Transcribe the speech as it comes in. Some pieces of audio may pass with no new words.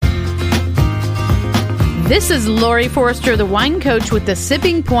This is Lori Forrester, the wine coach with The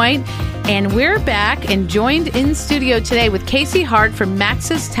Sipping Point, and we're back and joined in studio today with Casey Hart from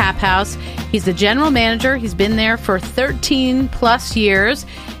Max's Tap House. He's the general manager. He's been there for 13 plus years.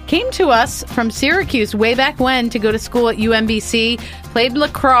 Came to us from Syracuse way back when to go to school at UMBC, played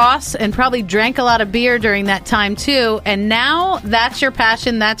lacrosse, and probably drank a lot of beer during that time too. And now that's your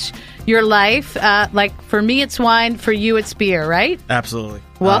passion. That's your life. Like for me, it's wine. For you, it's beer, right? Absolutely.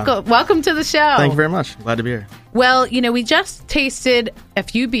 Welcome to the show. Thank you very much. Glad to be here. Well, we just tasted a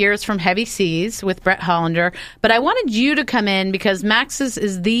few beers from Heavy Seas with Brett Hollander, but I wanted you to come in because Max's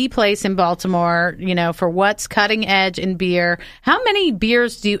is the place in Baltimore, for what's cutting edge in beer. How many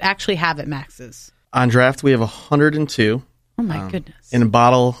beers do you actually have at Max's? On draft, we have 102. Oh, my goodness. In a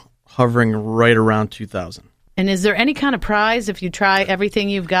bottle hovering right around 2,000. And is there any kind of prize if you try everything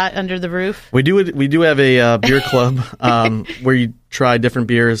you've got under the roof? We do have a beer club where you try different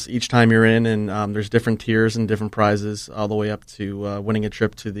beers each time you're in, and there's different tiers and different prizes all the way up to winning a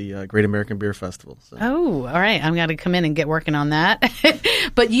trip to the Great American Beer Festival. So. Oh, all right. I'm going to come in and get working on that.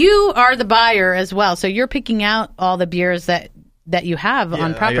 But you are the buyer as well, so you're picking out all the beers that you have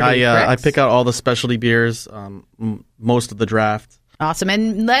on property. I pick out all the specialty beers, most of the draft. Awesome.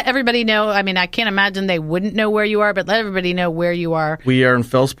 And let everybody know, I can't imagine they wouldn't know where you are, but let everybody know where you are. We are in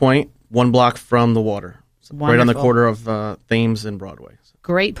Fells Point, 1 block from the water. So right on the corner of Thames and Broadway.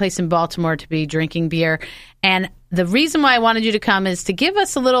 Great place in Baltimore to be drinking beer. And the reason why I wanted you to come is to give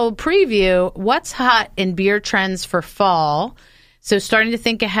us a little preview. What's hot in beer trends for fall? So starting to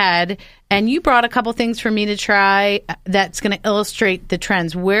think ahead. And you brought a couple things for me to try that's going to illustrate the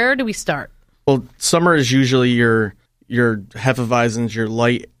trends. Where do we start? Well, summer is usually your Hefeweizens, your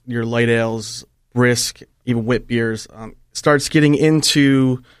light ales, brisk, even wit beers. Starts getting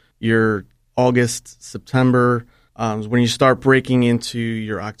into your August, September, when you start breaking into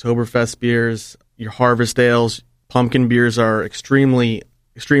your Oktoberfest beers, your harvest ales. Pumpkin beers are extremely,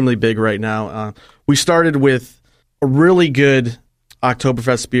 extremely big right now. We started with a really good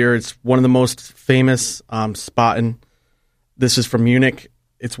Oktoberfest beer. It's one of the most famous, Spaten. This is from Munich.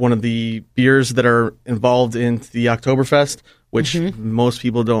 It's one of the beers that are involved in the Oktoberfest, which most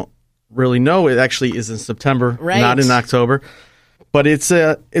people don't really know. It actually is in September, not in October. But it's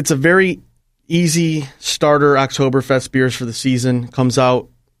a very easy starter Oktoberfest beers for the season. Comes out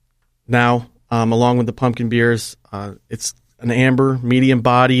now along with the pumpkin beers. It's an amber, medium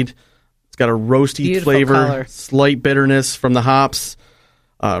bodied. It's got a roasty Beautiful flavor, color. Slight bitterness from the hops,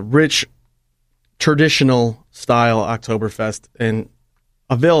 rich, traditional style Oktoberfest, and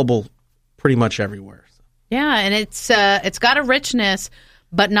available pretty much everywhere. Yeah, and it's got a richness,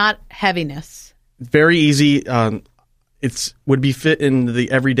 but not heaviness. Very easy. It's would be fit in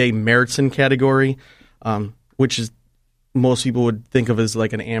the everyday Märzen category, which is most people would think of as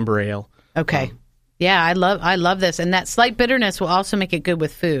like an amber ale. Okay. Yeah, I love this, and that slight bitterness will also make it good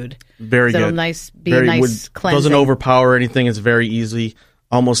with food. Very good. Nice cleansing. Doesn't overpower anything. It's very easy,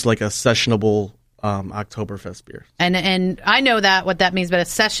 almost like a sessionable Oktoberfest beer. And I know what that means, but a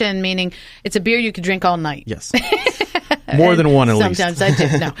session meaning it's a beer you could drink all night. Yes. More than one at least. Sometimes I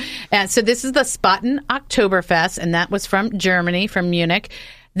do. No. So this is the Spaten Oktoberfest, and that was from Germany, from Munich.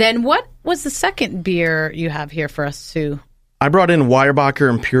 Then what was the second beer you have here for us to? I brought in Weyerbacher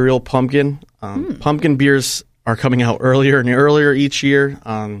Imperial Pumpkin. Pumpkin beers are coming out earlier and earlier each year.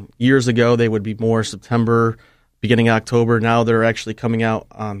 Years ago, they would be more September, beginning October. Now they're actually coming out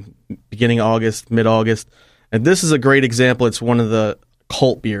beginning August, mid-August. And this is a great example. It's one of the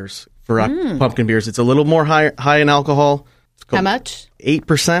cult beers for pumpkin beers. It's a little more high in alcohol. How much?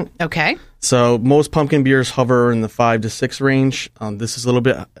 8%. Okay. So most pumpkin beers hover in the 5 to 6 range. This is a little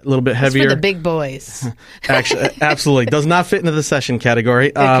bit heavier. It's for the big boys. Actually, absolutely. Does not fit into the session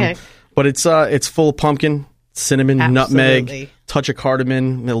category. Okay. But it's full of pumpkin, cinnamon, nutmeg, touch of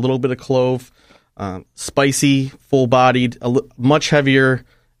cardamom, a little bit of clove. Spicy, full-bodied, much heavier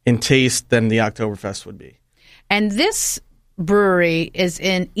in taste than the Oktoberfest would be. And this brewery is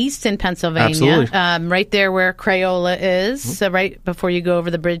in Easton, Pennsylvania, Absolutely. right there where Crayola is, so right before you go over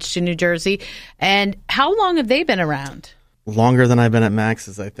the bridge to New Jersey. And how long have they been around? Longer than I've been at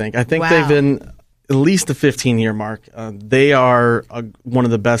Max's, I think. I think Wow. they've been at least the 15-year mark. They are one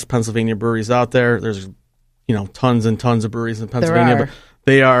of the best Pennsylvania breweries out there. There's tons and tons of breweries in Pennsylvania, but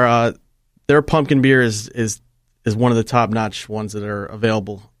they are their pumpkin beer is one of the top-notch ones that are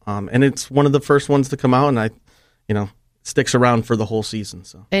available. And it's one of the first ones to come out, and sticks around for the whole season.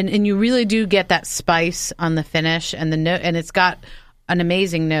 So and you really do get that spice on the finish and and it's got an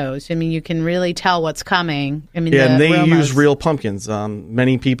amazing nose. I mean, you can really tell what's coming. I mean, and they use real pumpkins.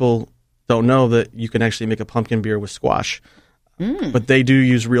 Many people don't know that you can actually make a pumpkin beer with squash, but they do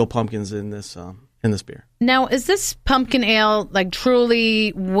use real pumpkins in this in this beer. Now, is this pumpkin ale like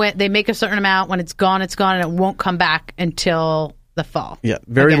truly when they make a certain amount, when it's gone, and it won't come back until the fall? Yeah,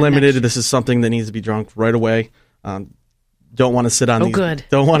 very limited. This is something that needs to be drunk right away. Don't want to sit on these. Good.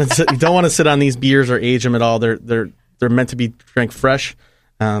 Don't want to sit on these beers or age them at all. They're meant to be drank fresh,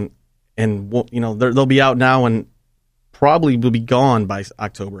 and they'll be out now and probably will be gone by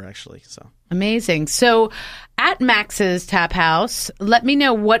October actually. So amazing. So at Max's Tap House, let me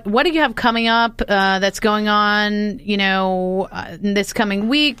know what do you have coming up that's going on, this coming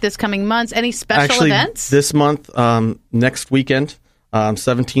week, this coming months, any special events? This month, next weekend,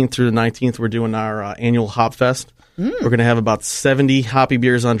 17th through the 19th, we're doing our annual Hop Fest. We're going to have about 70 hoppy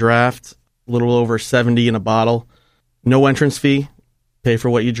beers on draft, a little over 70 in a bottle. No entrance fee. Pay for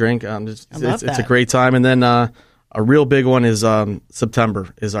what you drink. It's a great time. And then a real big one is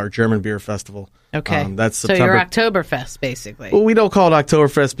September is our German Beer Festival. Okay. That's so September. your Oktoberfest, basically. Well, we don't call it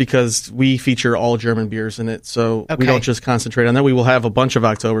Oktoberfest because we feature all German beers in it. So we don't just concentrate on that. We will have a bunch of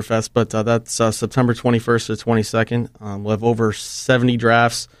Oktoberfest, but that's September 21st to 22nd. We'll have over 70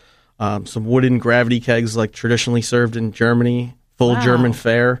 drafts, some wooden gravity kegs like traditionally served in Germany, full German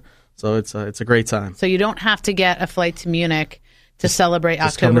fare. So it's a great time. So you don't have to get a flight to Munich to celebrate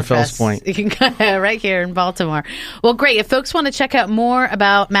Oktoberfest. Come to Fells Point. You can go right here in Baltimore. Well, great. If folks want to check out more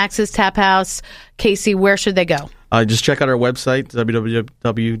about Max's Tap House, Casey, where should they go? Just check out our website,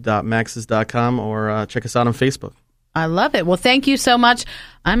 www.maxes.com, or check us out on Facebook. I love it. Well, thank you so much.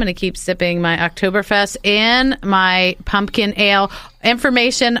 I'm going to keep sipping my Oktoberfest and my pumpkin ale.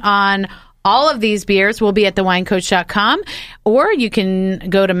 Information on all of these beers will be at thewinecoach.com, or you can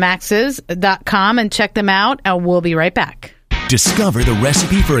go to maxes.com and check them out, and we'll be right back. Discover the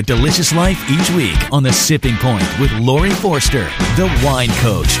recipe for a delicious life each week on The Sipping Point with Lori Forster, the Wine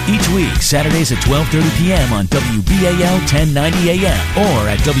Coach. Each week, Saturdays at 12:30 p.m. on WBAL 1090 AM or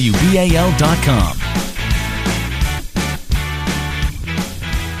at WBAL.com.